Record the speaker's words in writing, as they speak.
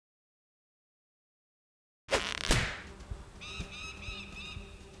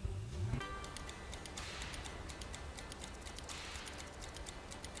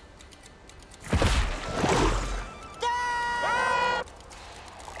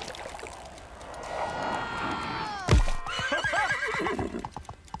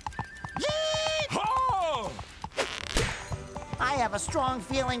have a strong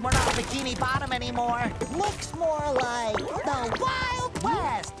feeling we're not Bikini Bottom anymore. Looks more like the Wild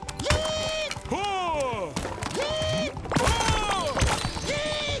West. Yeet! Ha! Yeet! Ha!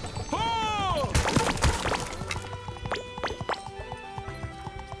 Yeet! Ha!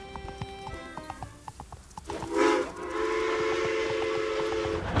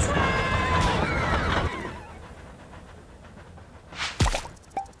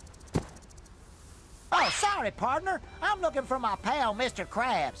 Oh, sorry, partner. I'm looking for my pal, Mr.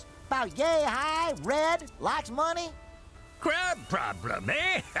 Krabs. About yay high, red, likes money. Crab problem,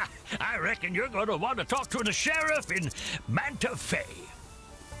 eh? I reckon you're going to want to talk to the sheriff in Manta Fe.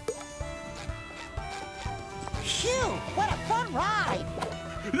 Phew, what a fun ride.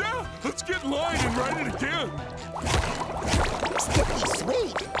 Yeah, let's get in line and ride it again. Sticky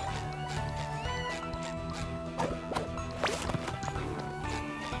sweet.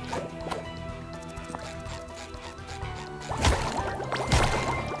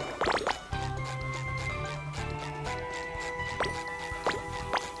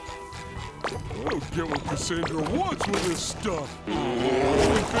 I don't get what Cassandra wants with this stuff. The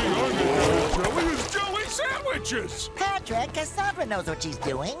only thing I'm gonna have jelly is jelly sandwiches. Patrick, Cassandra knows what she's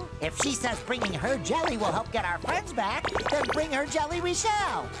doing. If she says bringing her jelly will help get our friends back, then bring her jelly we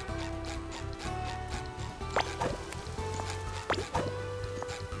shall.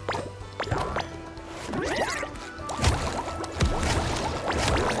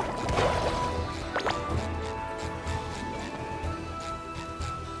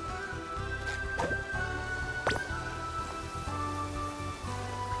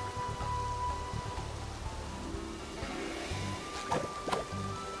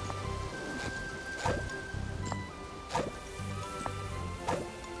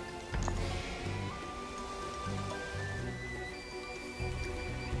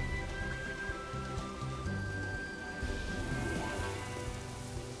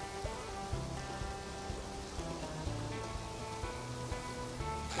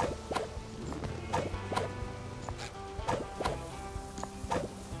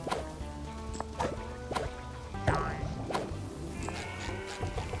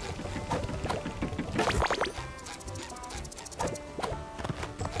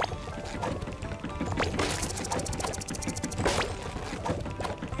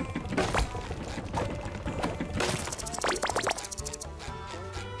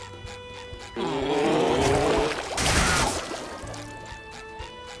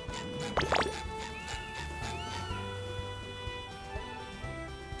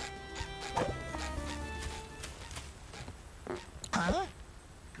 Huh?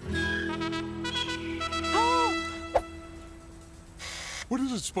 Oh! What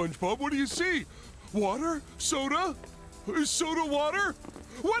is it, SpongeBob? What do you see? Water? Soda? Is soda water?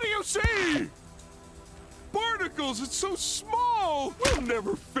 What do you see? Barnacles! It's so small! We'll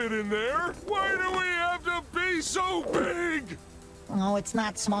never fit in there! Why do we have to be so big? Oh, it's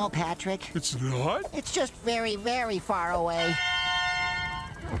not small, Patrick. It's not? It's just very, very far away.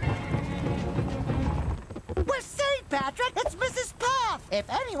 We're safe, Patrick! It's Mrs. Puff! If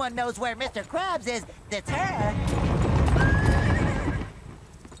anyone knows where Mr. Krabs is, it's her.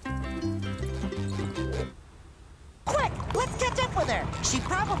 Quick! Let's catch up with her! She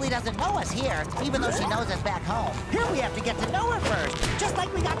probably doesn't know us here, even though she knows us back home. Here we have to get to know her first, just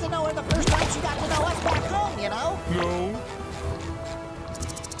like we got to know her the first time she got to know us back home, you know? No.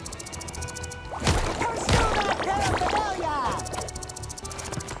 Persona Paraphernalia!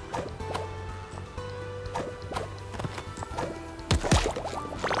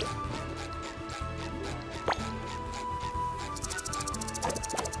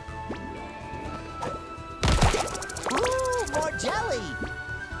 Ooh, more jelly!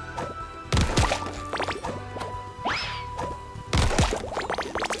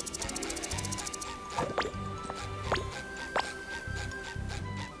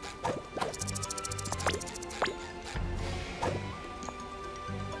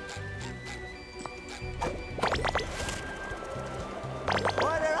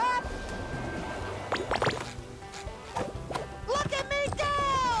 Order up! Look at me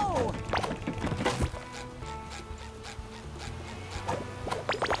go!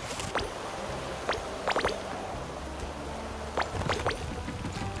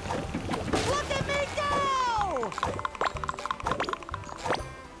 Look at me go!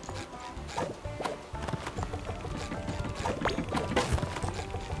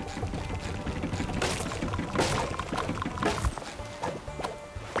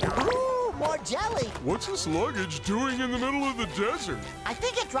 Ooh, more jelly! What's this luggage doing in the middle of the desert? I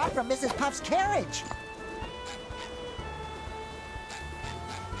think it dropped from Mrs. Puff's carriage.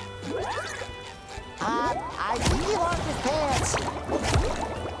 I think he lost his pants.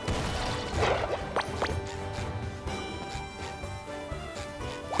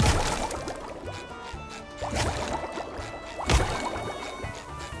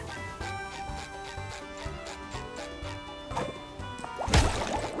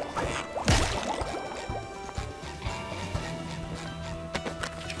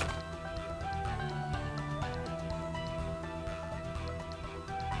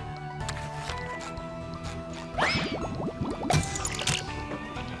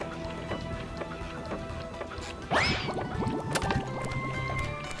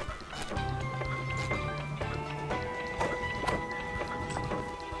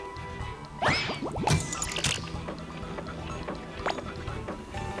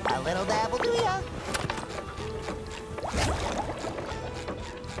 A little dab will do ya.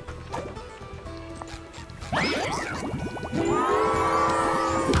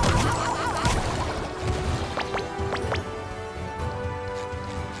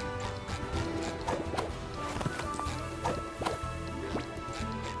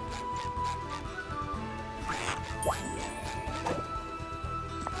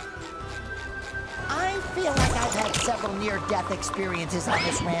 I feel like I've had several near-death experiences on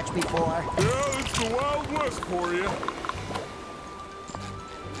this ranch before. Yeah, it's the Wild West for you.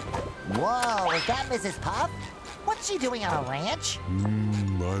 Whoa, is that Mrs. Puff? What's she doing on a ranch?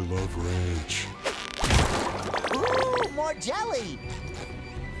 I love ranch. Ooh, more jelly!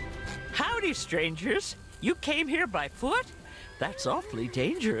 Howdy, strangers. You came here by foot? That's awfully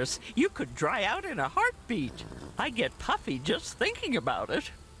dangerous. You could dry out in a heartbeat. I get puffy just thinking about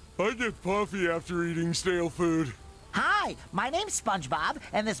it. I get puffy after eating stale food. Hi, my name's SpongeBob,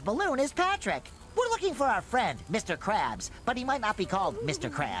 and this balloon is Patrick. We're looking for our friend, Mr. Krabs, but he might not be called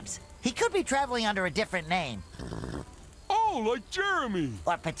Mr. Krabs. He could be traveling under a different name. Oh, like Jeremy.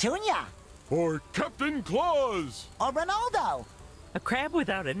 Or Petunia. Or Captain Claus. Or Ronaldo. A crab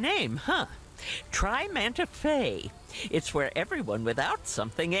without a name, huh? Try Manta Fe. It's where everyone without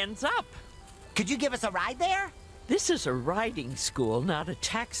something ends up. Could you give us a ride there? This is a riding school, not a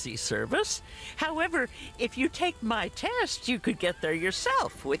taxi service. However, if you take my test, you could get there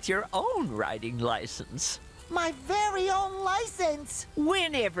yourself with your own riding license. My very own license.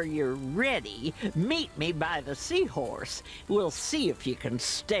 Whenever you're ready, meet me by the Seahorse. We'll see if you can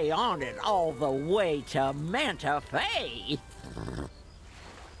stay on it all the way to Manta Fe.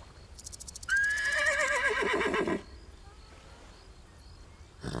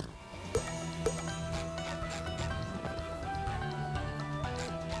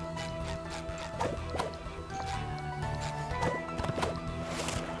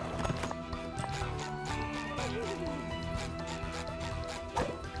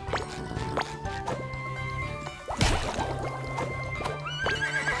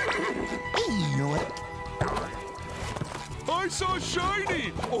 I saw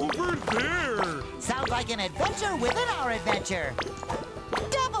Shiny over there. Sounds like an adventure within our adventure.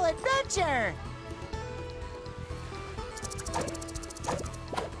 Double adventure!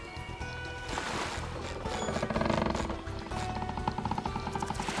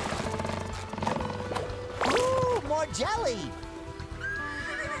 Ooh, more jelly!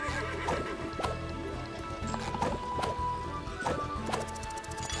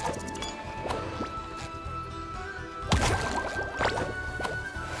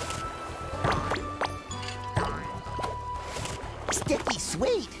 Sticky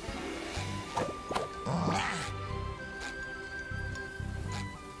sweet.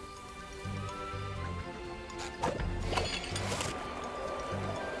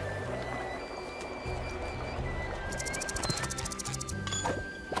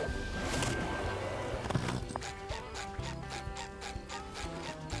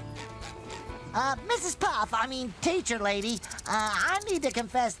 Mrs. Puff, I mean, teacher lady, I need to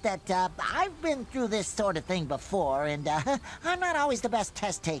confess that I've been through this sort of thing before, and I'm not always the best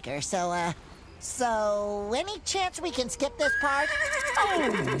test taker, so any chance we can skip this part?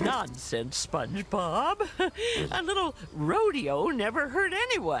 Oh, nonsense, SpongeBob. A little rodeo never hurt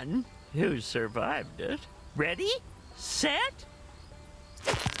anyone who survived it. Ready, set,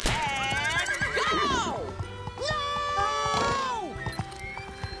 and go! No!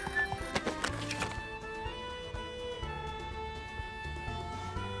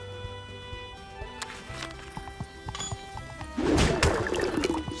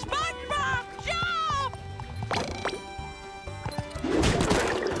 SpongeBob, jump!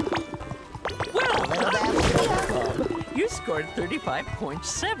 Well done, SpongeBob. You scored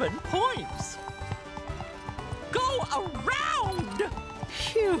 35.7 points. Go around!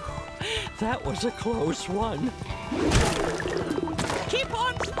 Phew, that was a close one. Keep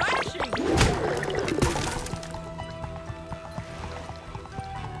on splashing!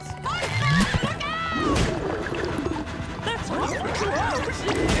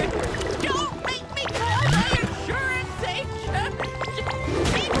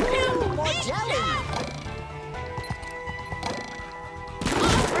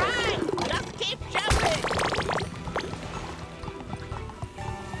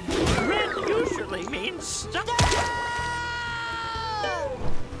 literally means stop.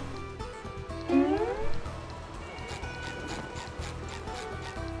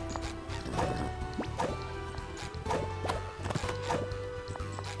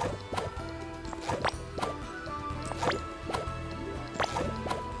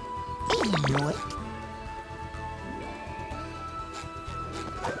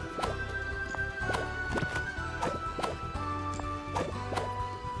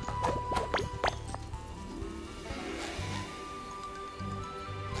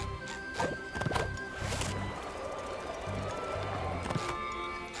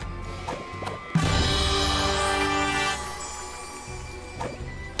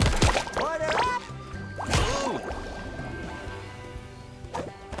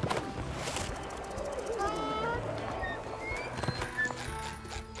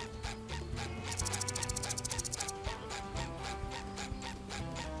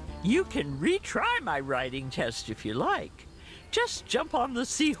 You can retry my riding test if you like. Just jump on the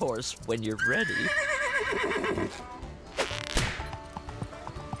Seahorse when you're ready.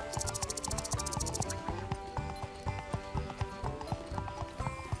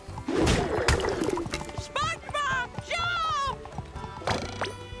 SpongeBob, jump!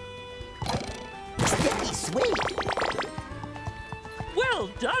 Sticky sweet. Well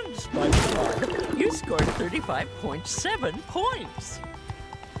done, SpongeBob. You scored 35.7 points.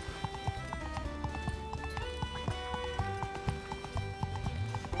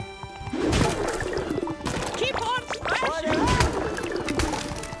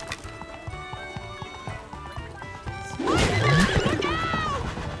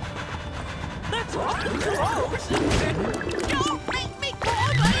 Don't make me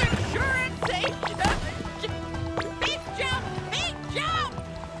call my insurance agent! Big jump! Big jump!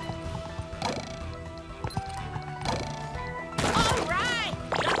 All right,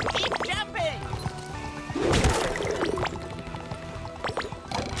 just keep jumping!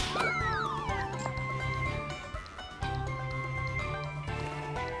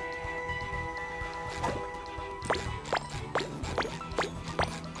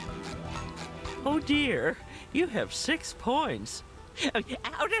 Oh dear, you have 6 points.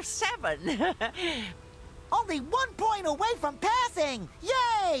 Out of 7. Only 1 point away from passing!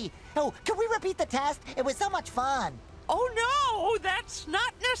 Yay! Oh, can we repeat the test? It was so much fun. Oh no, that's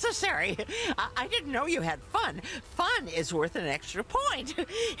not necessary. I didn't know you had fun. Fun is worth an extra point.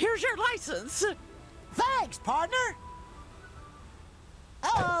 Here's your license. Thanks, partner!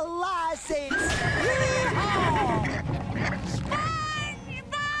 A license! Yeehaw! Hey!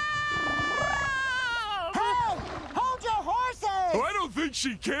 Hold your horses! Oh, I don't think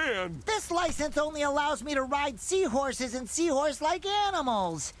she can. This license only allows me to ride seahorses and seahorse-like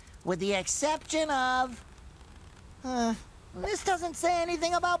animals, with the exception of... this doesn't say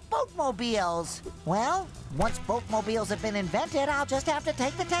anything about boatmobiles. Well, once boatmobiles have been invented, I'll just have to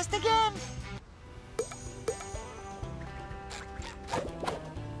take the test again.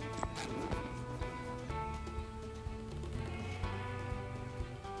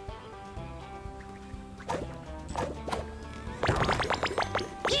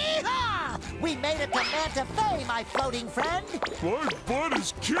 Yeehaw! We made it to Manta Fe, my floating friend. My butt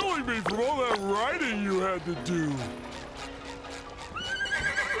is killing me from all that riding you had to do.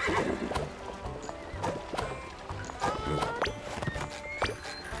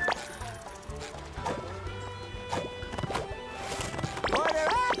 Order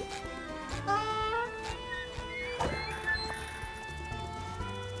up!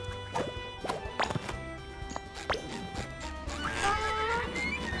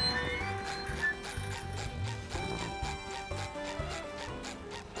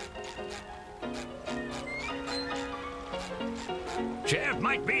 Sheriff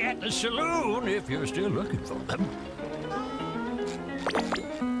might be at the saloon if you're still looking for them.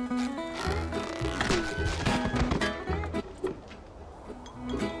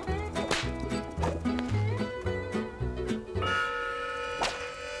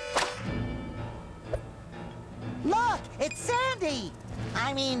 Look, it's Sandy!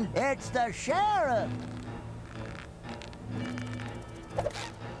 I mean, it's the sheriff.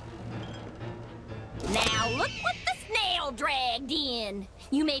 Now look what the snail dragged in.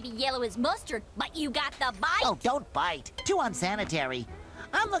 You may be yellow as mustard, but you got the bite. Oh, don't bite. Too unsanitary.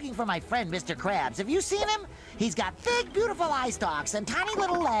 I'm looking for my friend, Mr. Krabs. Have you seen him? He's got big, beautiful eye stalks and tiny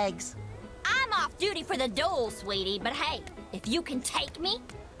little legs. I'm off duty for the dole, sweetie, but hey, if you can take me,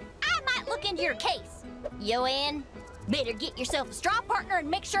 I might look into your case. You in? Better get yourself a straw partner and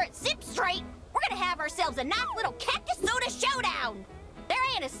make sure it sips straight. We're gonna have ourselves a nice little cactus soda showdown. There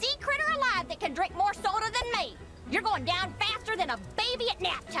ain't a sea critter alive that can drink more soda than me. You're going down faster than a baby at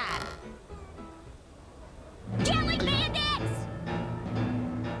nap time.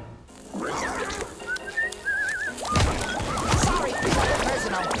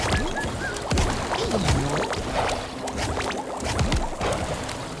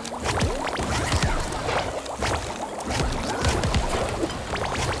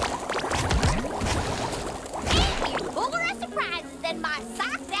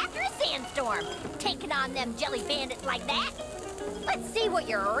 like that. Let's see what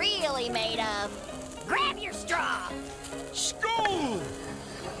you're really made of. Grab your straw. Skull!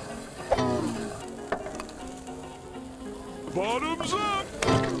 Bottoms up!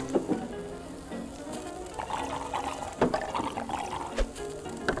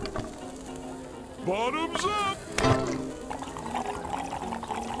 Bottoms up!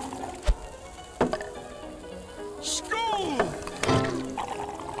 Skull!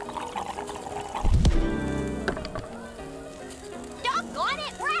 Doggone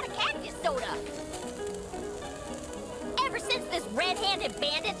it, we're out of cactus soda. Ever since this red-handed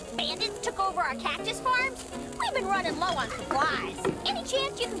bandits took over our cactus farms, we've been running low on supplies. Any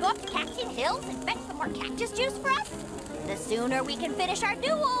chance you can go up to Cacteen Hills and fetch some more cactus juice for us? The sooner we can finish our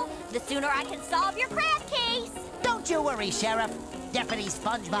duel, the sooner I can solve your crab case. Don't you worry, Sheriff. Deputy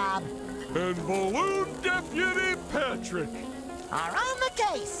SpongeBob And Balloon Deputy Patrick. are on the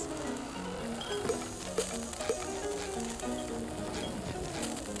case.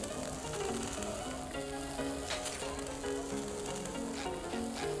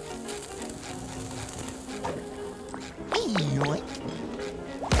 Yoink.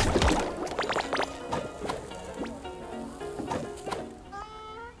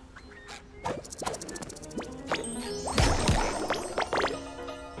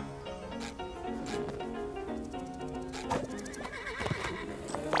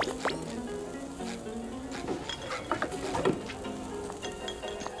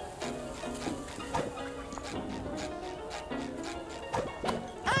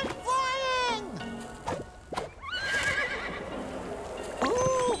 I'm flying!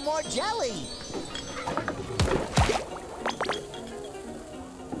 Ooh, more jelly!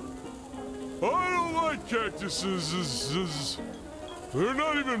 I don't like cactuses. They're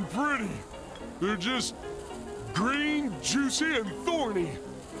not even pretty. They're just green, juicy, and thorny.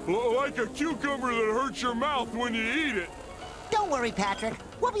 Like a cucumber that hurts your mouth when you eat it. Don't worry, Patrick.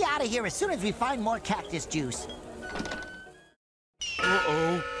 We'll be out of here as soon as we find more cactus juice.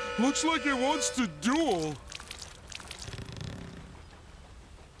 Uh-oh. Looks like it wants to duel.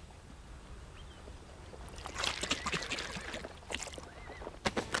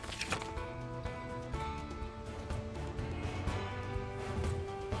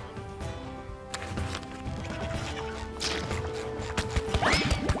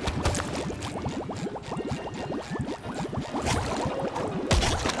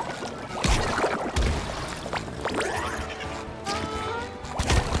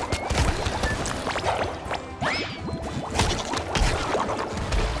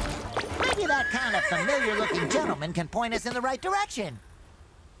 Maybe that kind of familiar-looking gentleman can point us in the right direction.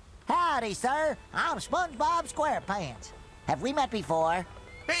 Howdy, sir. I'm SpongeBob SquarePants. Have we met before?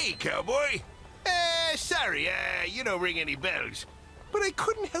 Hey, cowboy. Sorry, you don't ring any bells. But I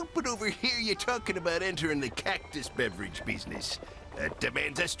couldn't help but overhear you talking about entering the cactus beverage business. That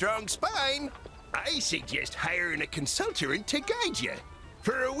demands a strong spine. I suggest hiring a consultant to guide you.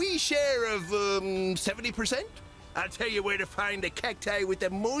 For a wee share of, 70%, I'll tell you where to find the cacti with the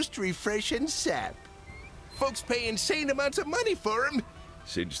most refreshing sap. Folks pay insane amounts of money for them,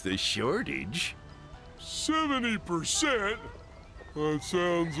 since the shortage. 70%? That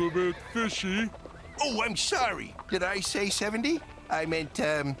sounds a bit fishy. Oh, I'm sorry. Did I say 70? I meant,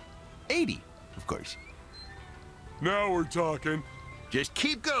 80, of course. Now we're talking. Just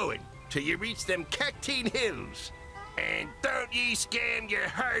keep going till you reach them Cacteen Hills. And don't ye scam your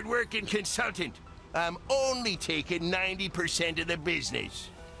hard-working consultant. I'm only taking 90% of the business.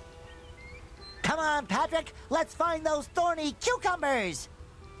 Come on, Patrick. Let's find those thorny cucumbers.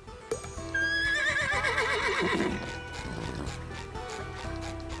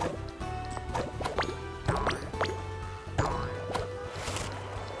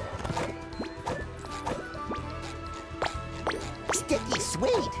 Sticky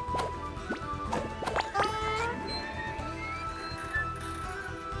sweet.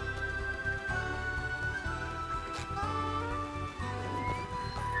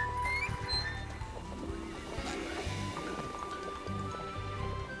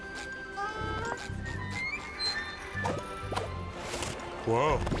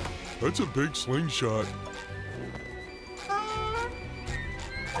 Wow, that's a big slingshot.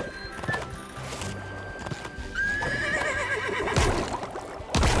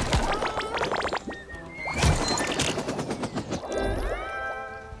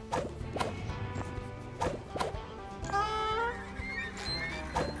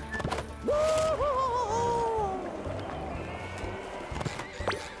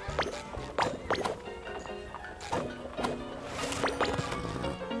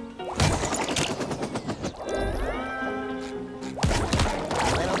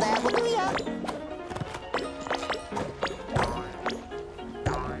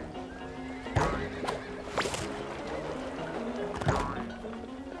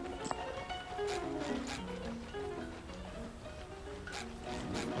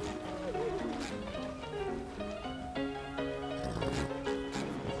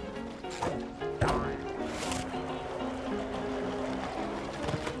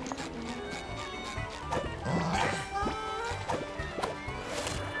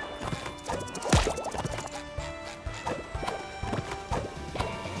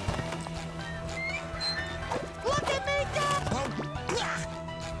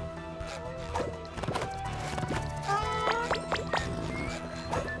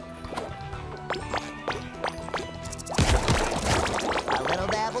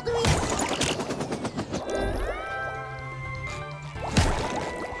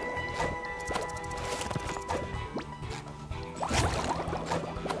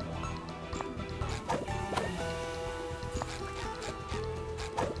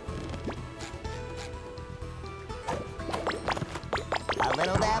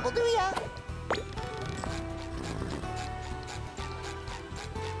 little dab will do ya.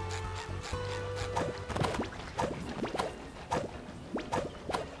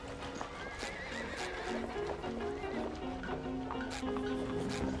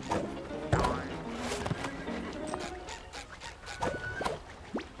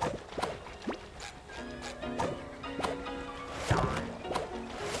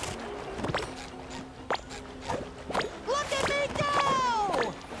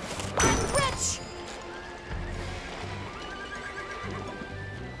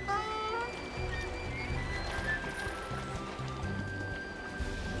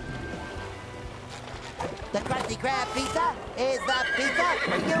 The Krusty Krab pizza is the pizza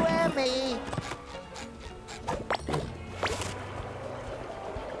for you and me.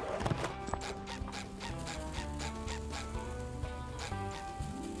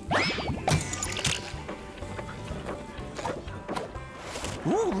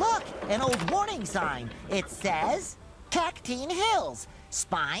 Ooh, look! An old warning sign. It says, Cacteen Hills.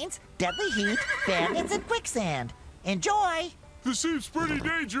 Spines, deadly heat, bandits, and quicksand. Enjoy! This seems pretty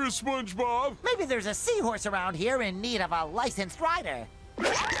dangerous, SpongeBob. Maybe there's a seahorse around here in need of a licensed rider. Oh,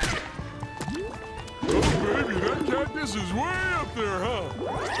 baby, that cactus is way up there, huh?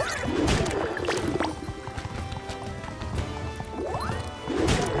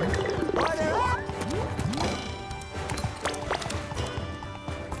 Order up!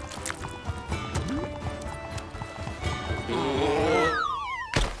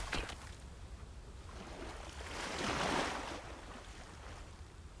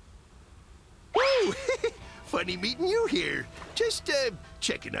 Funny meeting you here. Just,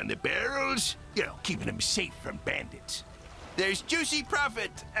 checking on the barrels. You know, keeping them safe from bandits. There's juicy cacti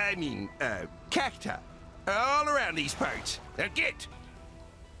all around these parts. Now get!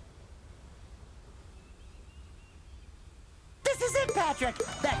 This is it, Patrick!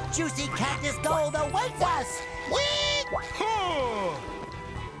 That juicy cactus gold awaits us! Whee! Huh!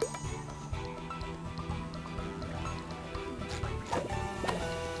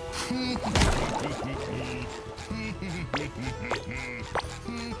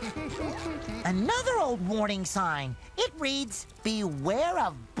 Another old warning sign. It reads, beware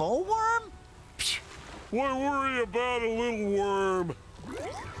of bullworm? Why worry about a little worm?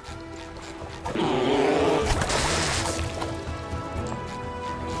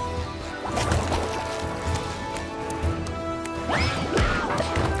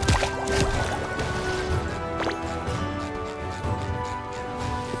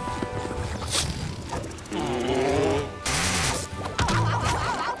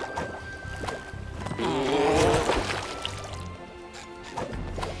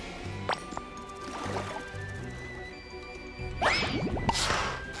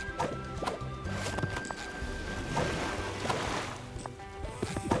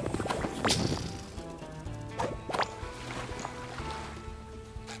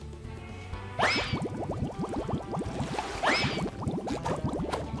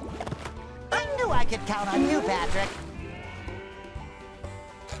 I could count on you, Patrick.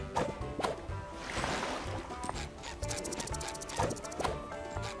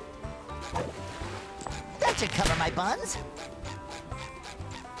 That should cover my buns.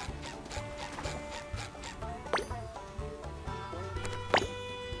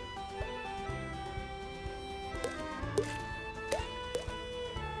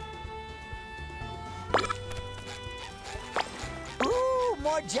 Ooh,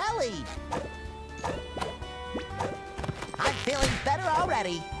 more jelly. I'm feeling better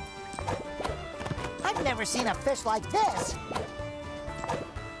already. I've never seen a fish like this.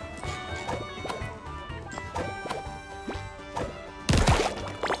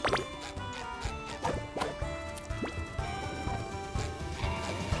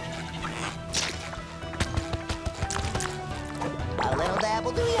 A little dab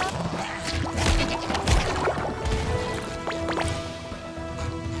will do ya.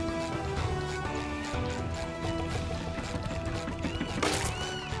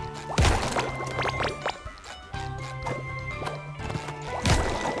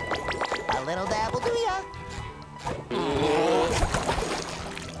 A little dab will do ya.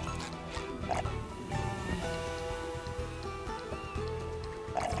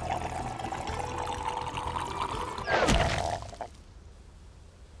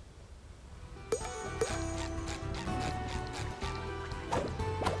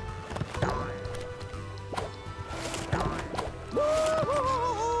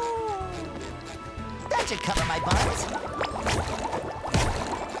 That should cover my buns.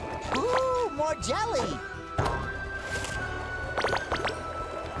 Ooh, more jelly.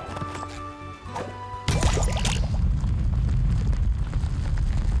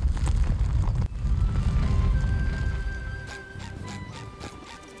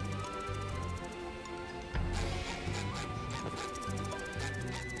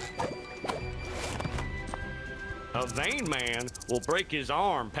 A vain man will break his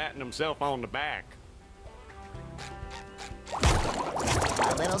arm patting himself on the back.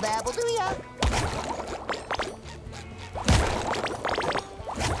 A little dab will do ya.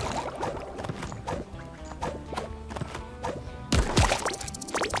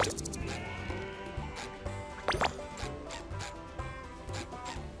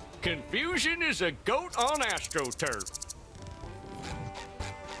 Confusion is a goat on AstroTurf.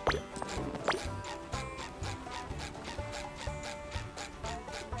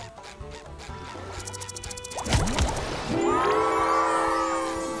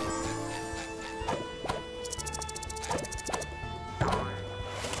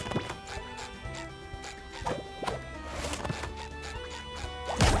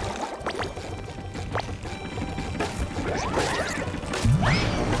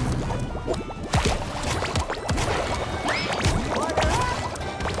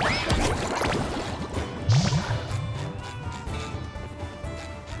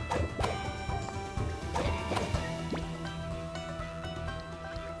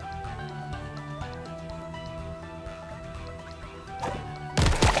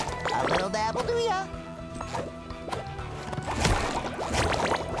 A little dab will do ya.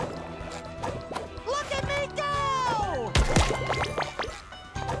 Look at me go!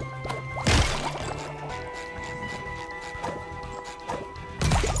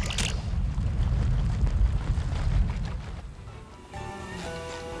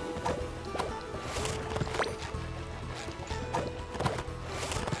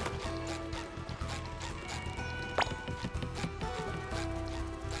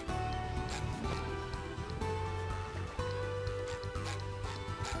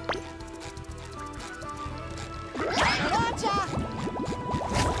 Gotcha!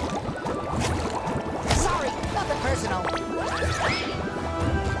 Sorry, nothing personal.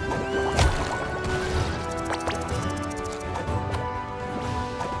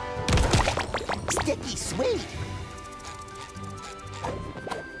 Sticky sweet.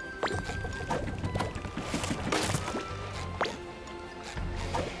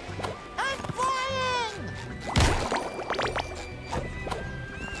 I'm flying!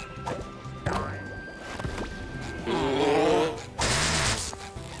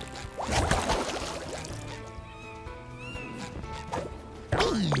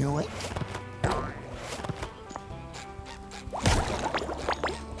 Yoink.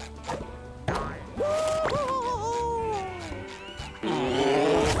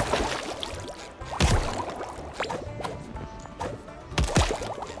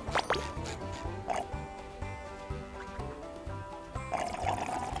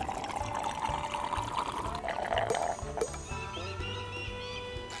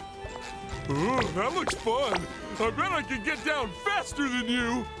 Ooh, that looks fun. I bet I can get down faster than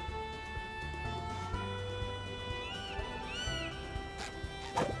you.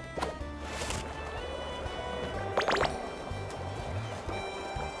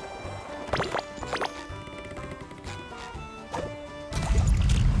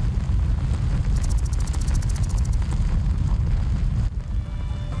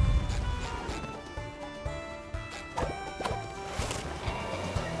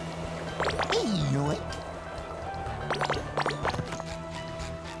 Yoink.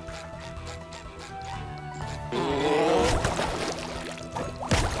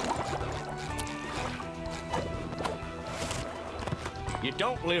 You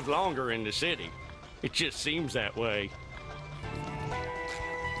don't live longer in the city. It just seems that way.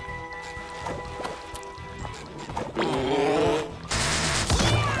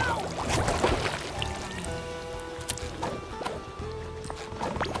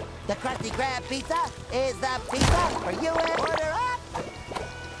 The Krusty Krab pizza is the pizza for you and order up.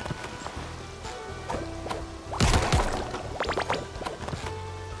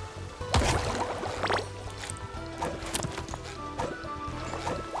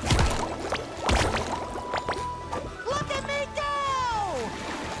 Look at me go!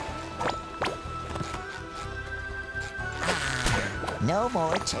 No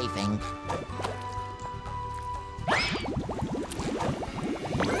more chafing.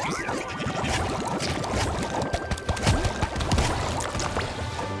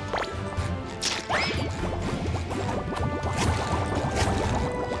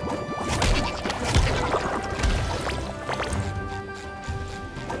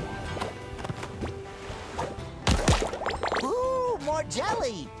 Ooh, more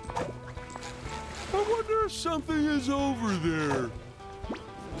jelly! I wonder if something is over there.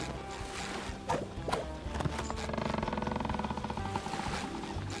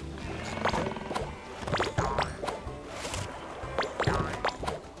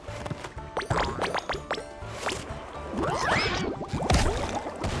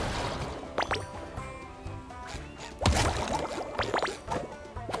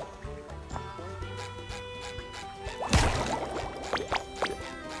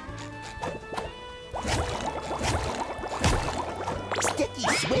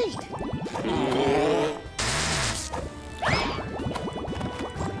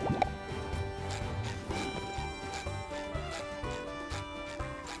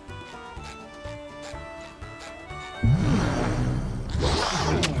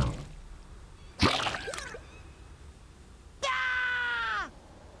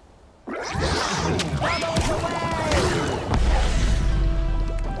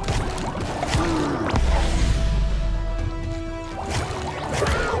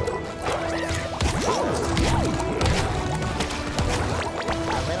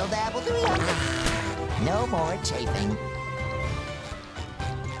 No more chafing.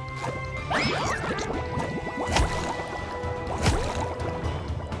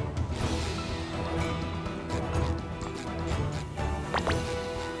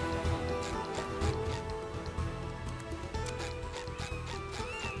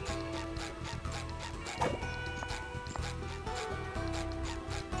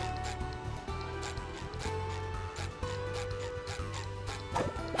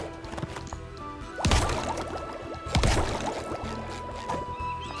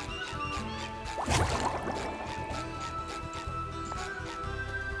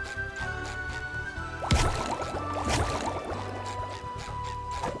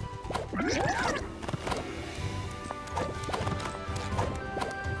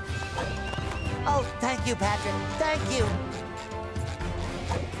 Oh, thank you, Patrick. Thank you.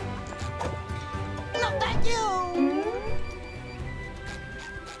 No, thank you.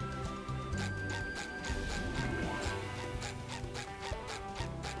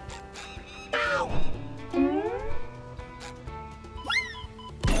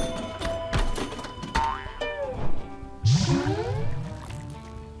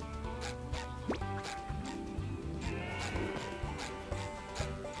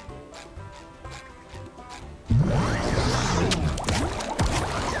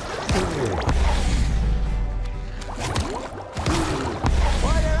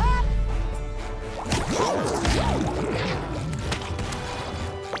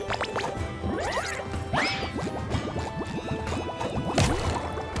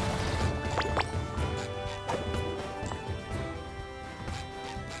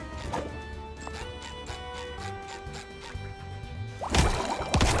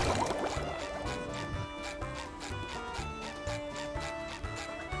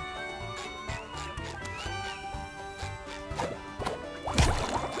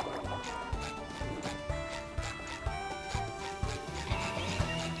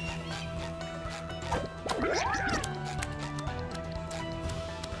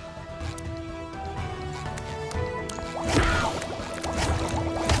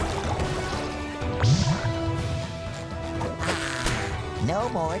 No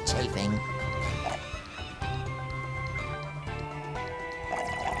more chafing.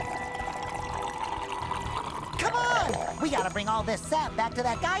 Come on! We gotta bring all this sap back to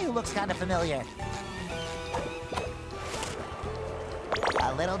that guy who looks kind of familiar.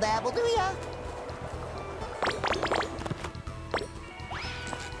 A little dab will do ya.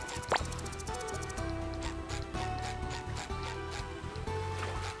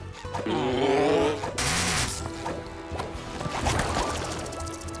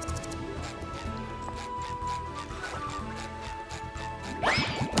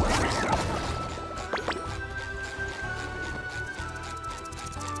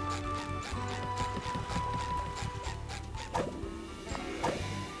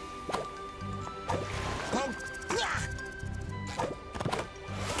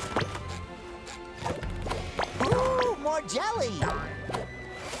 Jelly!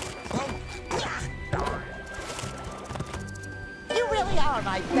 You really are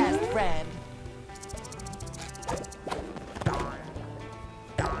my best friend.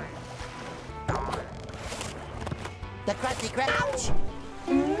 The Krusty Krab. Ouch!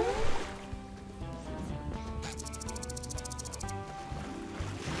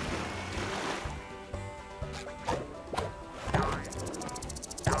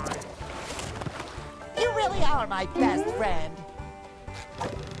 You really are my best friend.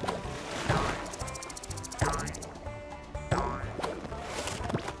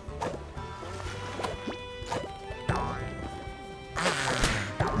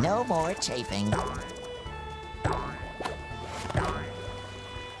 No more chafing. The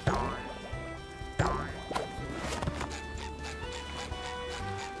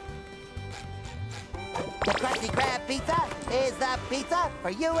Krusty Krab pizza is the pizza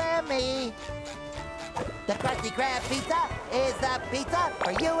for you and me. The Krusty Krab pizza is the pizza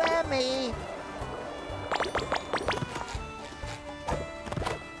for you and me.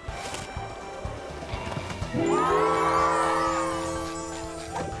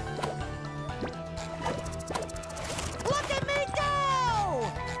 Look at me go!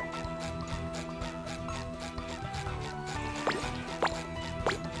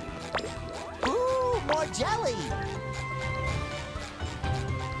 Ooh, more jelly.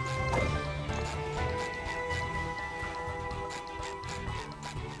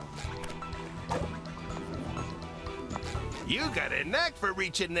 You got a knack for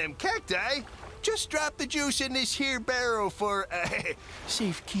reaching them cacti. Just drop the juice in this here barrel for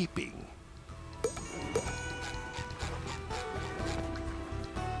safekeeping.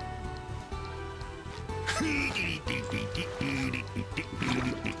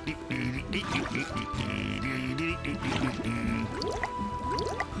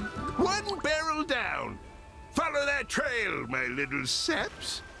 One barrel down. Follow that trail, my little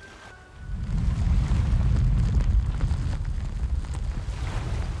saps.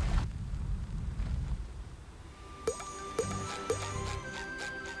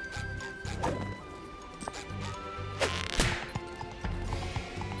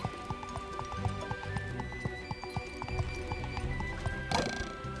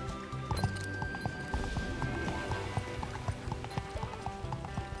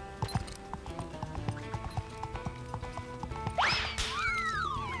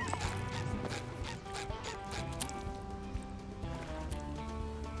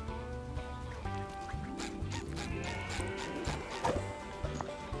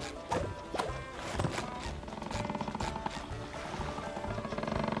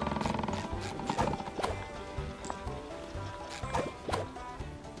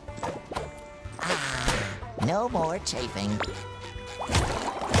 No more chafing.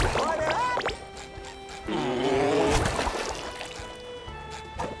 Order up!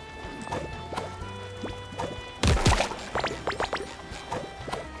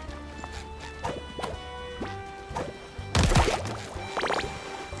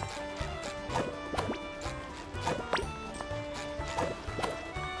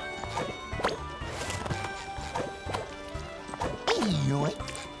 Yoink.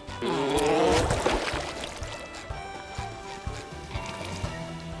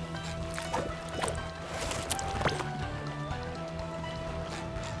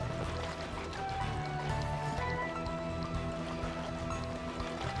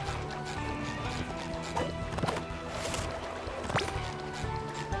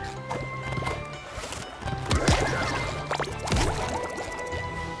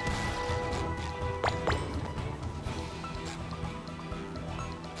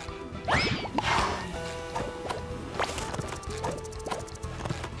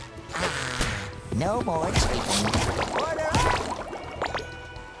 No more chafing. Order up!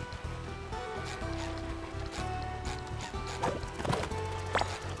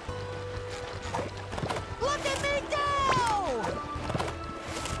 Look at me go!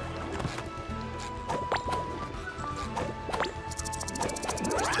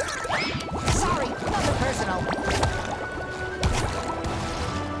 Sorry, nothing personal.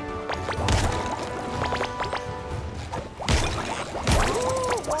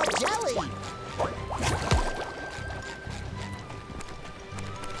 Ooh, more jelly!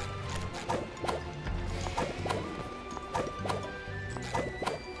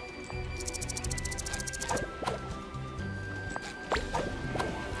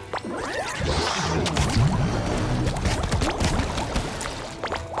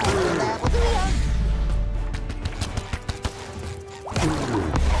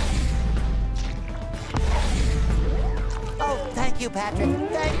 Oh, thank you, Patrick.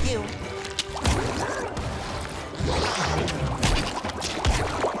 Thank you.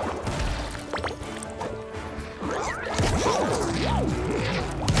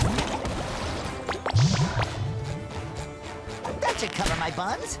 That should cover my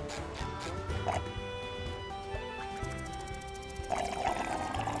buns.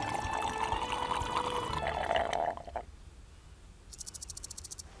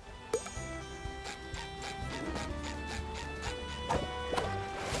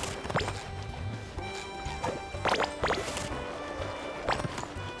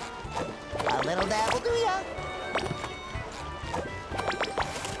 A little dab will do ya.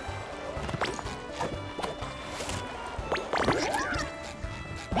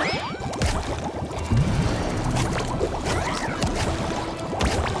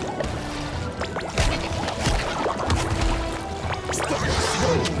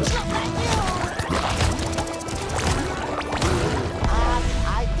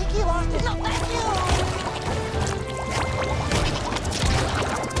 I think he lost it. No, thank you.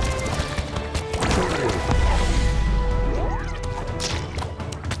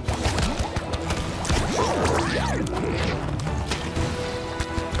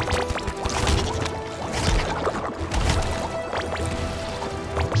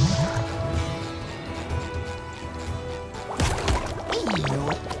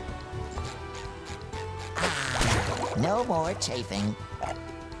 No more chafing.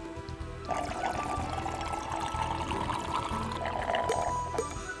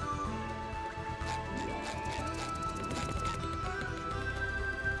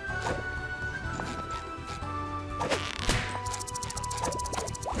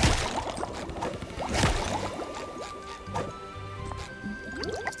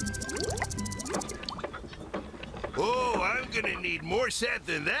 Oh, I'm gonna need more sap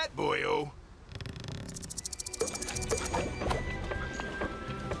than that, boyo.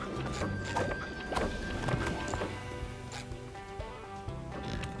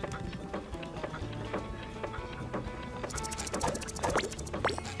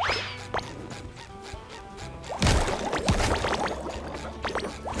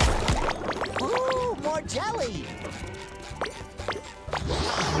 Ooh, more jelly!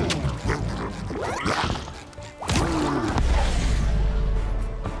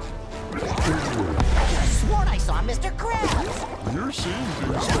 I sworn I saw Mr. Krabs! You're seeing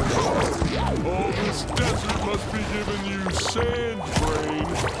things, SpongeBob. Oh, this desert must be giving you sand brain.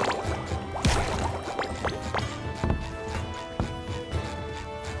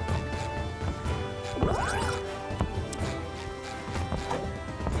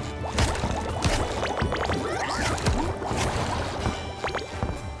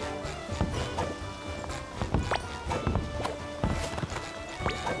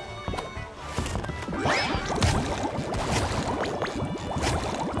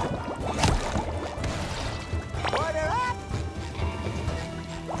 Order up!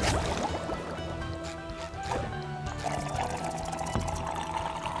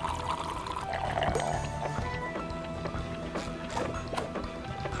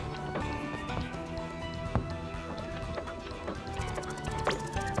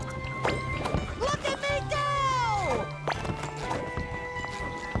 Look at me go!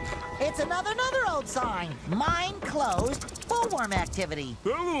 It's another old sign. Mine closed. Bullworm activity.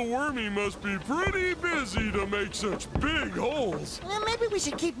 That little wormy must be pretty busy to make such big holes. Maybe we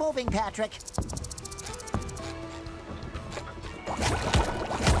should keep moving, Patrick.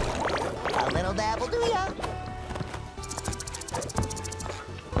 A little dab will do ya.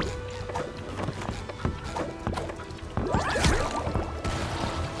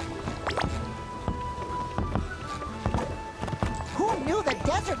 Who knew the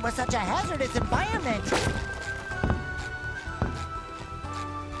desert was such a hazardous environment?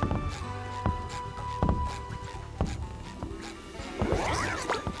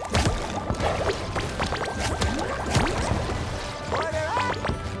 Order up!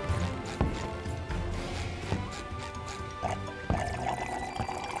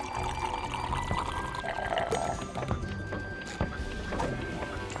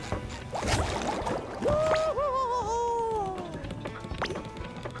 Woo-hoo-hoo-hoo-hoo!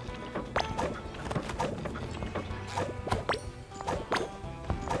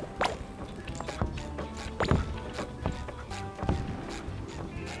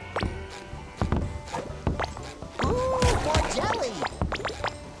 Ooh, more jelly!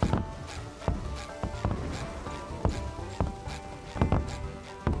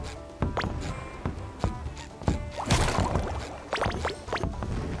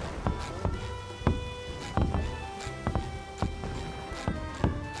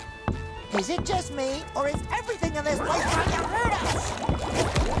 Is it just me, or is everything in this place trying to hurt us?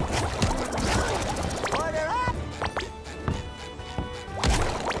 Order up!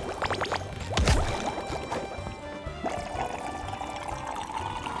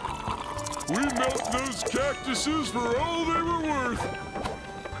 We milked those cactuses for all they were worth.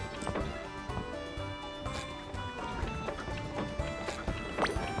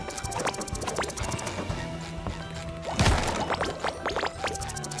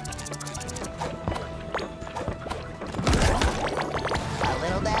 A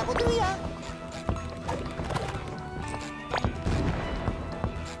little dab will do ya.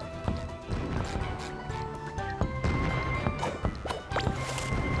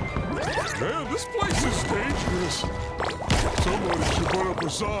 Man, this place is dangerous. Somebody should put up a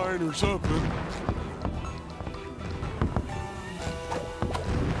sign or something.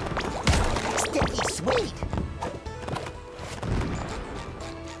 Sticky sweet.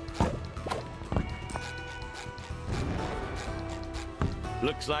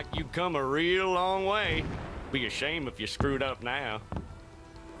 Looks like you've come a real long way. Be a shame if you screwed up now.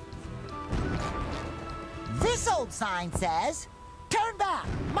 This old sign says, "Turn back,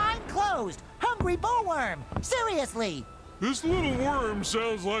 mine closed, hungry bullworm." Seriously. This little worm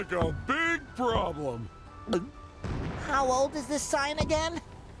sounds like a big problem. How old is this sign again?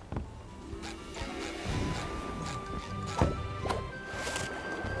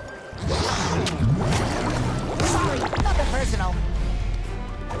 Sorry, personal.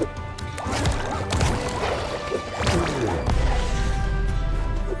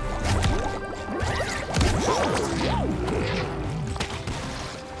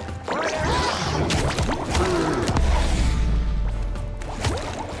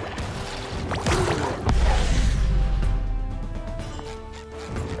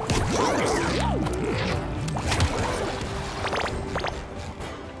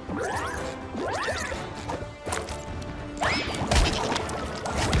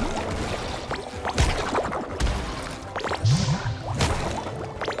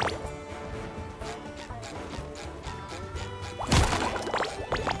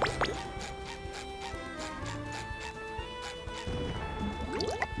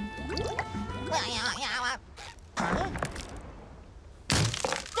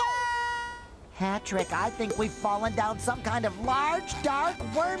 Patrick, I think we've fallen down some kind of large, dark,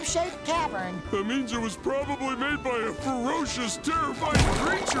 worm-shaped cavern. That means it was probably made by a ferocious, terrifying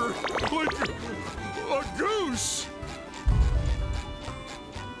creature, like a goose.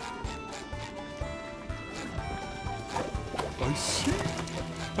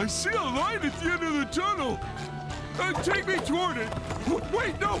 I see a light at the end of the tunnel. Take me toward it.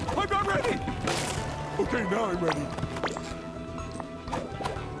 Wait, no, I'm not ready. Okay, now I'm ready.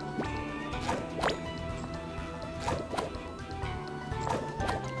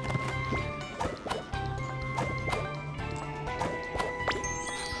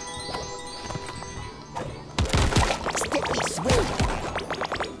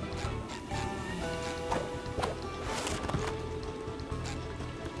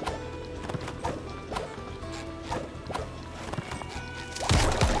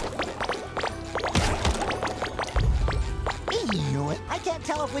 I can't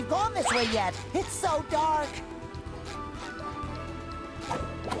tell if we've gone this way yet. It's so dark.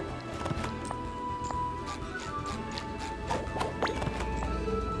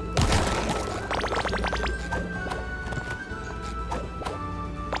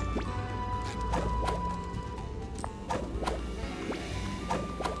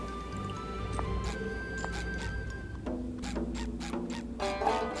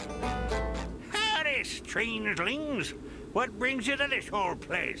 Howdy, strangelings. What brings you to this whole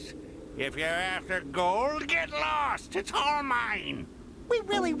place? If you're after gold, get lost. It's all mine. We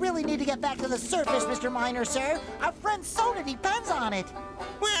really need to get back to the surface, Mr. Miner, sir. Our friend Soda depends on it.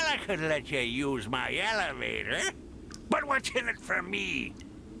 Well, I could let you use my elevator. But what's in it for me?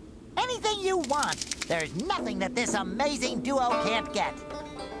 Anything you want. There's nothing that this amazing duo can't get.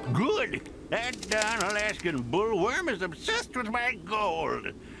 Good. That darn Alaskan bullworm is obsessed with my gold.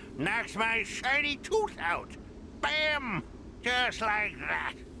 Knocks my shiny tooth out. Bam! Just like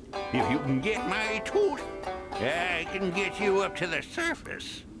that. If you can get my tooth, I can get you up to the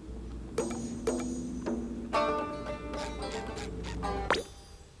surface.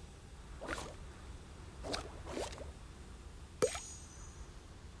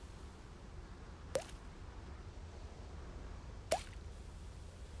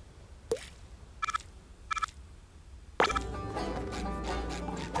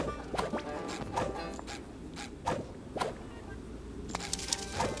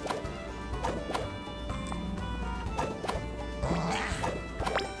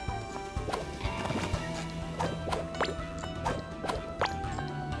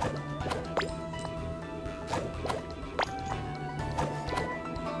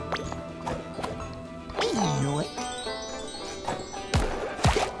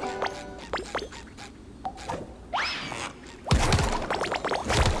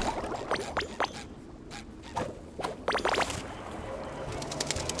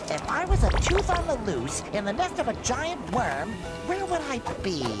 If I was a tooth on the loose in the nest of a giant worm, where would I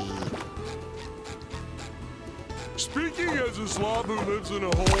be? Speaking as a slob who lives in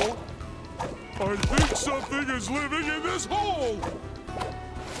a hole, I think something is living in this hole!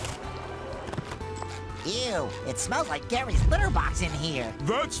 Ew, it smells like Gary's litter box in here.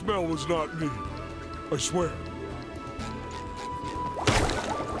 That smell was not me. I swear.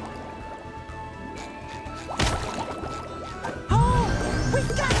 Oh, we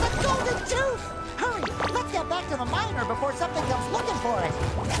got the golden tooth! Hurry, let's get back to the miner before something comes looking for it.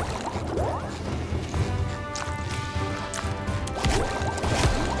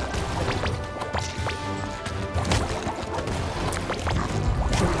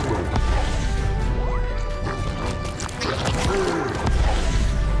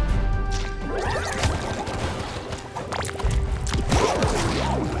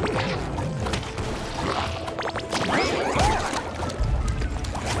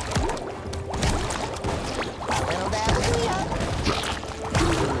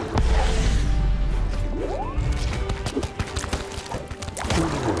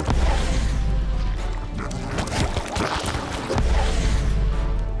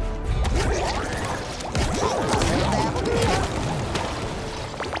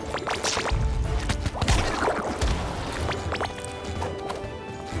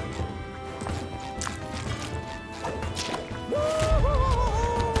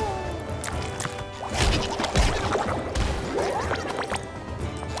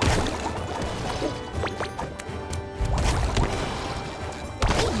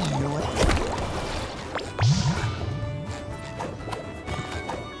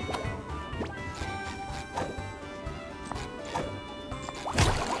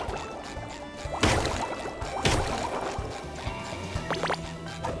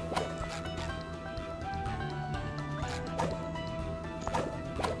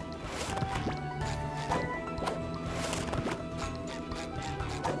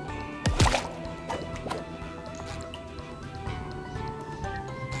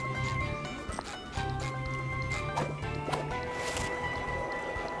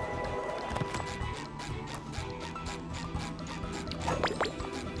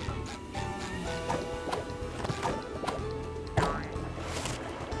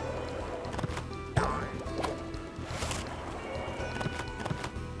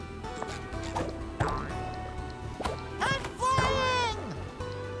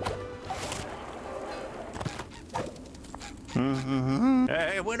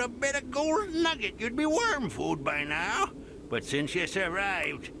 With a bit of gold nugget, you'd be worm food by now. But since you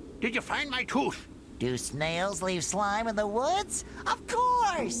survived, did you find my tooth? Do snails leave slime in the woods? Of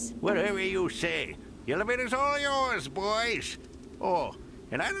course! Whatever you say. The elevator's all yours, boys. Oh,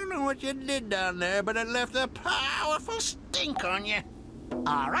 and I don't know what you did down there, but it left a powerful stink on you.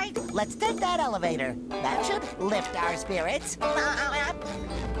 All right, let's take that elevator. That should lift our spirits.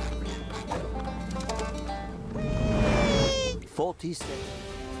 Faulty state.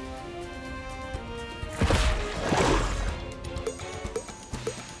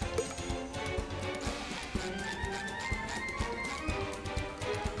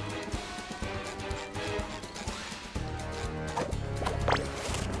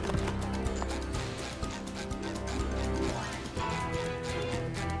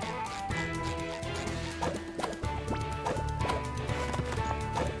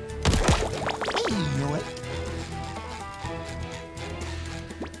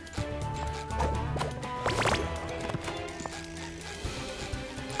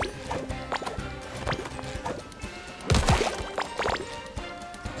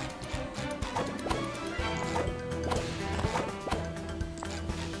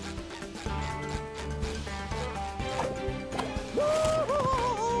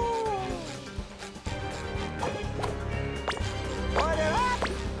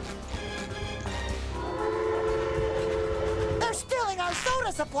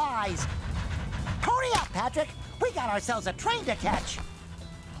 Supplies. Hurry up, Patrick. We got ourselves a train to catch.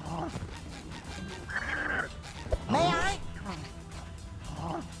 May I?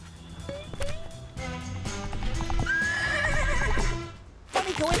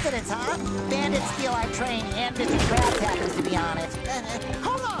 Funny coincidence, huh? Bandits steal our train and Mr. Krabs happens to be on it.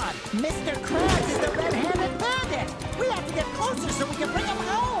 Hold on. Mr. Krabs is the red-handed bandit. We have to get closer so we can bring him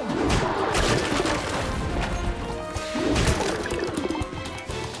home.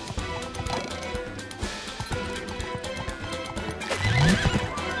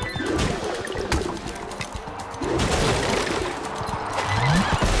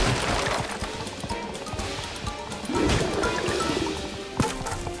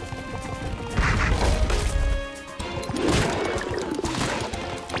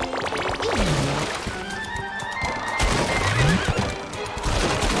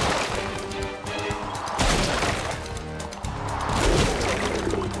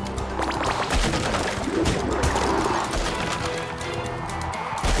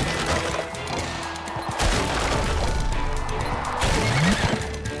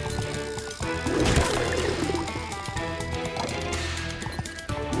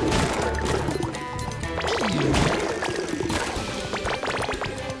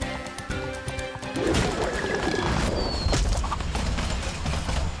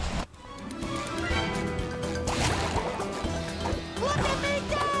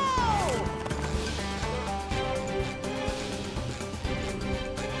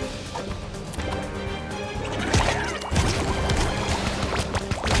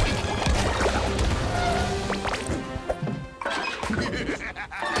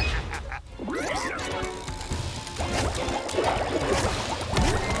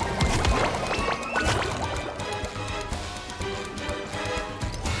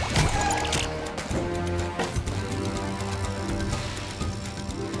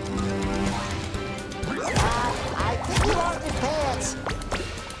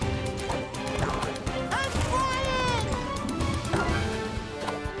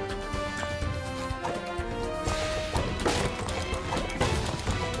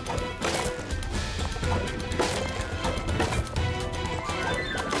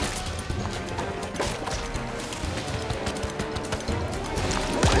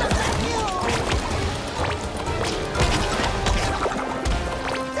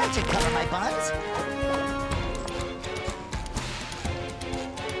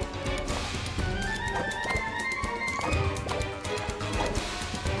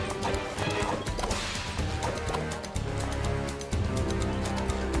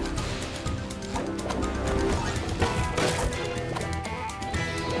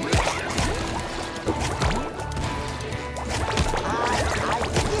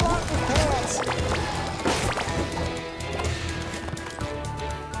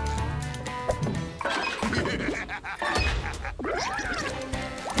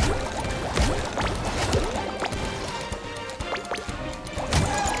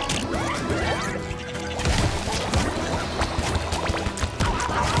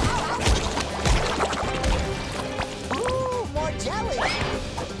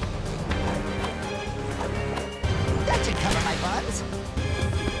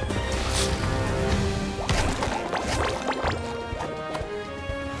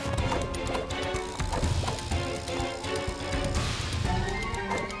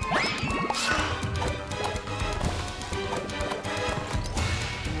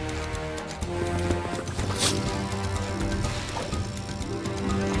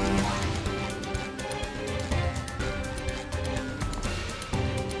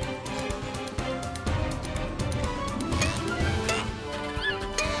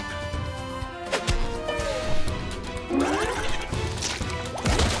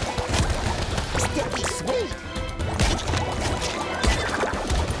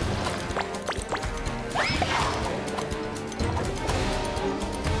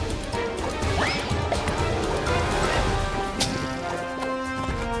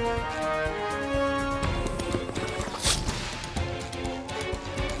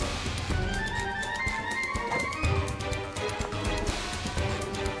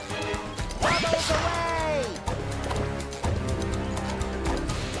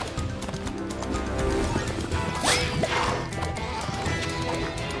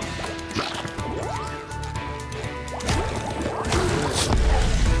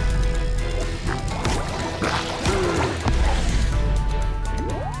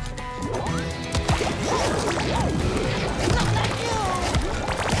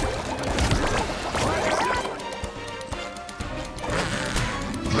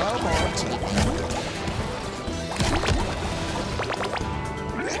 No more teething.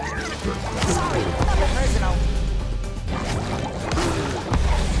 Sorry, nothing personal.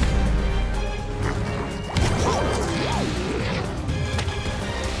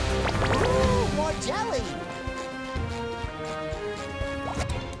 Ooh, more jelly.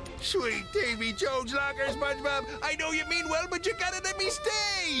 Sweet Davy Jones locker, SpongeBob. I know you mean well, but you gotta let me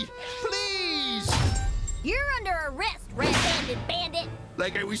stay. Please. You're under arrest, red-handed bandit.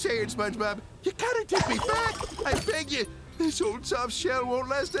 Like I was saying, SpongeBob, you gotta take me back. I beg you. This old soft shell won't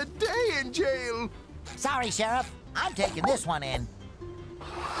last a day in jail. Sorry, Sheriff. I'm taking this one in.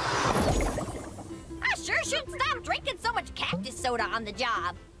 I sure should stop drinking so much cactus soda on the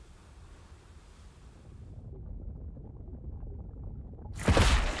job.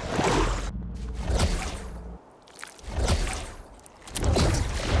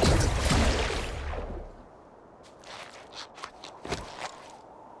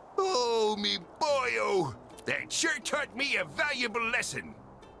 Oh, me boyo. That sure taught me a valuable lesson.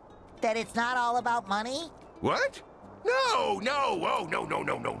 That it's not all about money? What? No, no,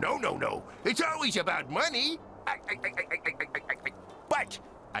 oh, no. It's always about money. But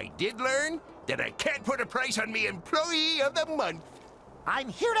I did learn that I can't put a price on me Employee of the Month. I'm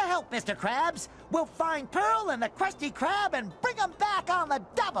here to help, Mr. Krabs. We'll find Pearl and the Krusty Krab and bring them back on the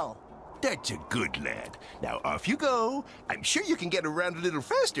double. That's a good lad. Now off you go. I'm sure you can get around a little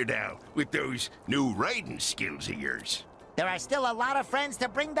faster now with those new riding skills of yours. There are still a lot of friends to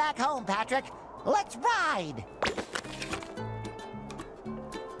bring back home, Patrick. Let's ride!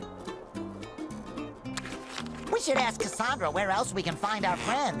 We should ask Cassandra where else we can find our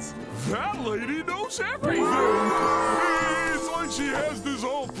friends. That lady knows everything! It's like she has this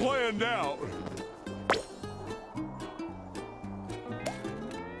all planned out.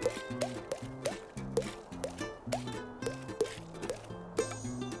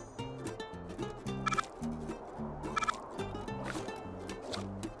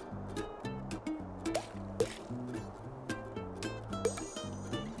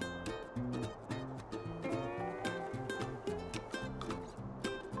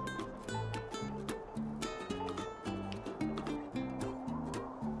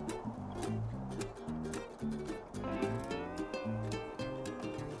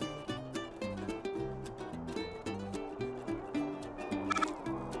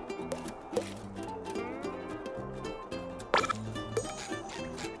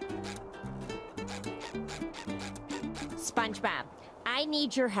 SpongeBob, I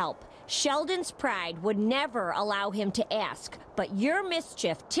need your help. Sheldon's pride would never allow him to ask, but your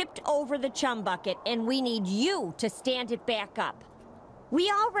mischief tipped over the chum bucket, and we need you to stand it back up. We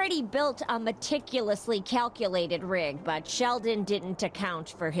already built a meticulously calculated rig, but Sheldon didn't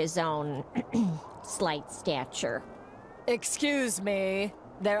account for his own slight stature. Excuse me.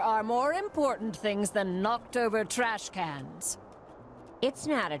 There are more important things than knocked-over trash cans. It's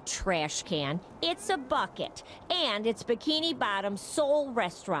not a trash can, it's a bucket, and it's Bikini Bottom's sole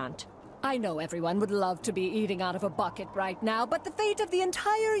restaurant. I know everyone would love to be eating out of a bucket right now, but the fate of the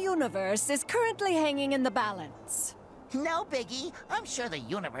entire universe is currently hanging in the balance. No, Biggie. I'm sure the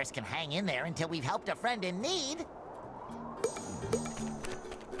universe can hang in there until we've helped a friend in need.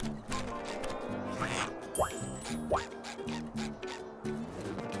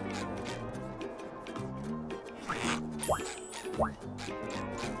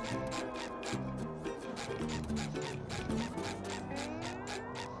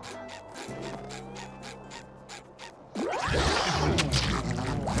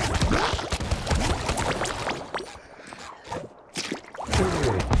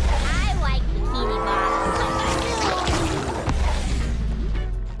 I like Bikini Bottom.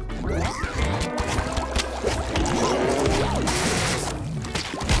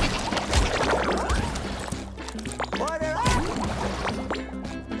 Order up!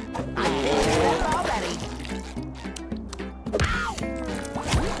 I'm feeling better already.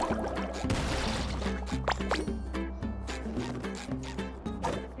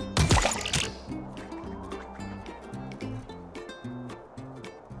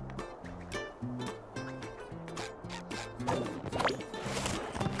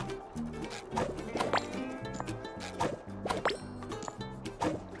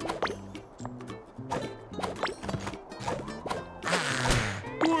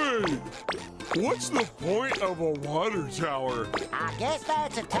 What's the point of a water tower? I guess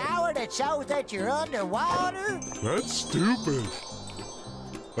that's a tower that shows that you're underwater. That's stupid.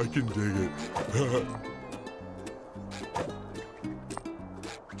 I can dig it.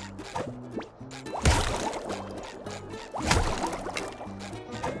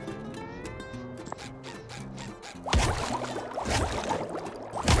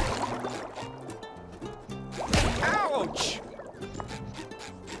 Ouch!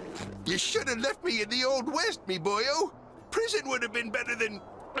 You should have left me in the Old West, me boyo. Prison would have been better than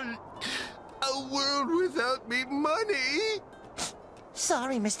a world without me money.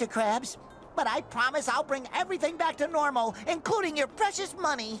 Sorry, Mr. Krabs, but I promise I'll bring everything back to normal, including your precious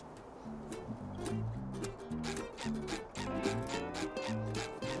money.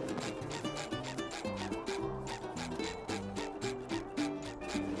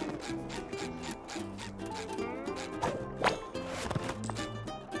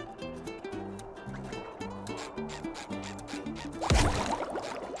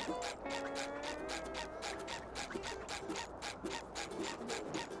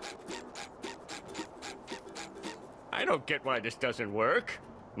 I don't get why this doesn't work.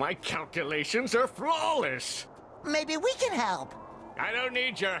 My calculations are flawless. Maybe we can help. I don't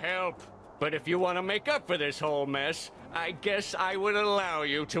need your help. But if you want to make up for this whole mess, I guess I would allow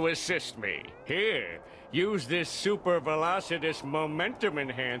you to assist me. Here, use this super velocitous momentum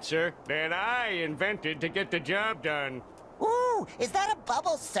enhancer that I invented to get the job done. Ooh, is that a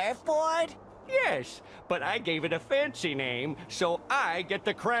bubble surfboard? Yes, but I gave it a fancy name, so I get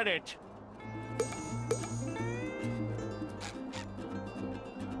the credit.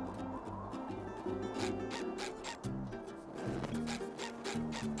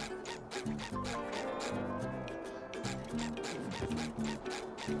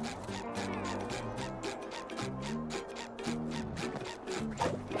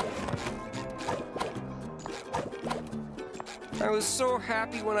 I was so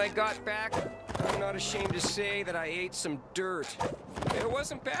happy when I got back. I'm not ashamed to say that I ate some dirt. It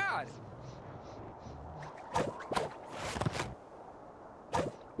wasn't bad.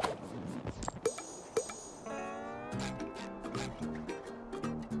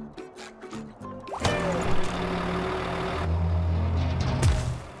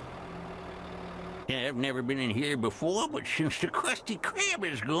 I've never been in here before, but since the Krusty Krab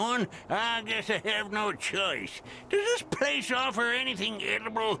is gone, I guess I have no choice. Does this place offer anything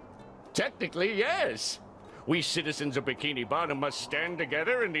edible? Technically, yes. We citizens of Bikini Bottom must stand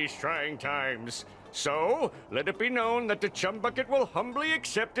together in these trying times. So, let it be known that the Chum Bucket will humbly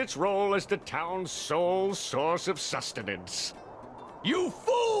accept its role as the town's sole source of sustenance. You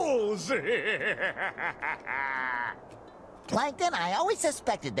fools! Plankton, I always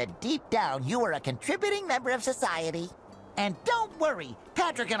suspected that deep down you were a contributing member of society. And don't worry,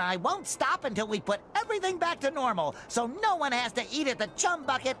 Patrick and I won't stop until we put everything back to normal, so no one has to eat at the Chum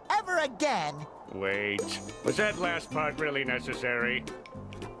Bucket ever again. Wait, was that last part really necessary?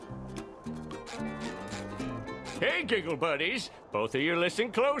 Hey, Giggle Buddies, both of you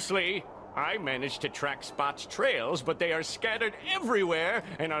listen closely. I managed to track Spot's trails, but they are scattered everywhere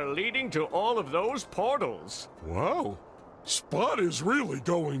and are leading to all of those portals. Wow. Spot is really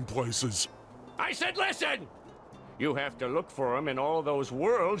going places. I said listen! You have to look for him in all those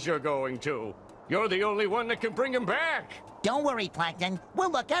worlds you're going to. You're the only one that can bring him back. Don't worry, Plankton.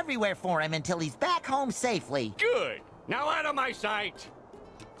 We'll look everywhere for him until he's back home safely. Good. Now out of my sight.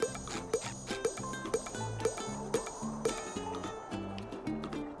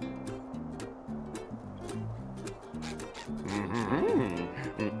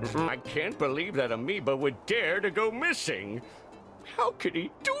 I can't believe that amoeba would dare to go missing. How could he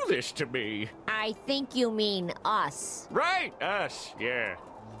do this to me? I think you mean us. Right, us, yeah.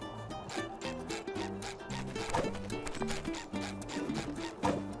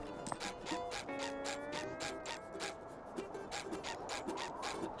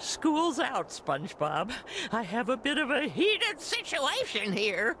 School's out, SpongeBob. I have a bit of a heated situation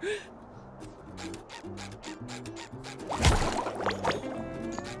here.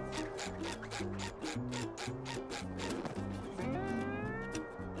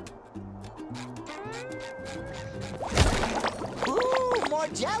 Ooh, more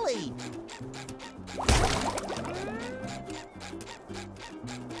jelly!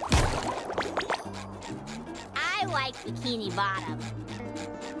 I like Bikini Bottom.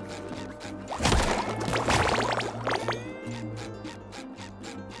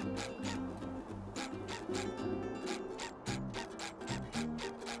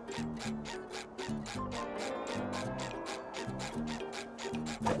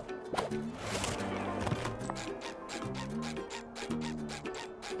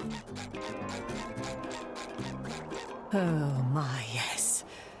 Oh, my, yes.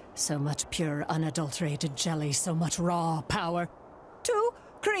 So much pure, unadulterated jelly, so much raw power. To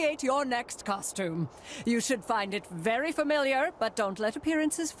create your next costume. You should find it very familiar, but don't let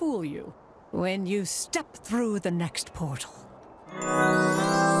appearances fool you. When you step through the next portal.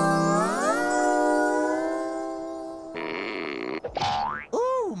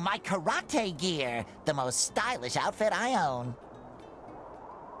 Ooh, my karate gear, the most stylish outfit I own.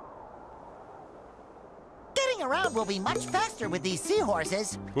 Getting around will be much faster with these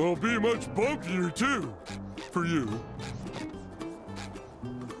seahorses. I'll be much bulkier, too. For you.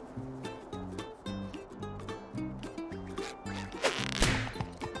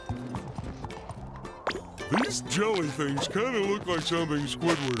 These jelly things kind of look like something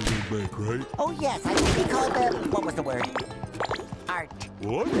Squidward would make, right? Oh, yes, I think he called them... What was the word? Art.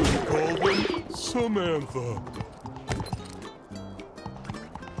 Well, I would call them Samantha.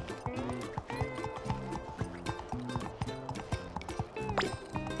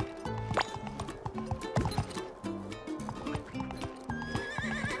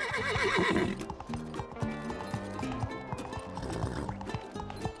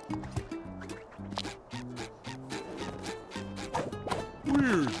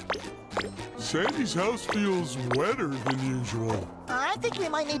 Weird. Sandy's house feels wetter than usual. I think we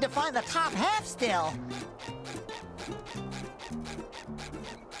might need to find the top half still.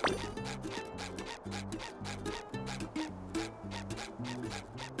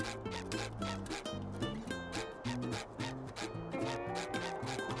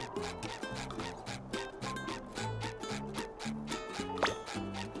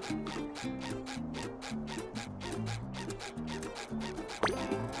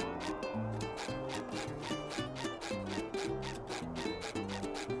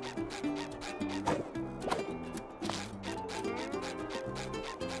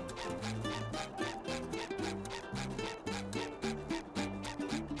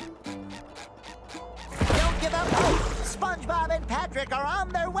 Give up hope! SpongeBob and Patrick are on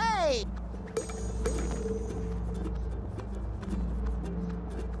their way!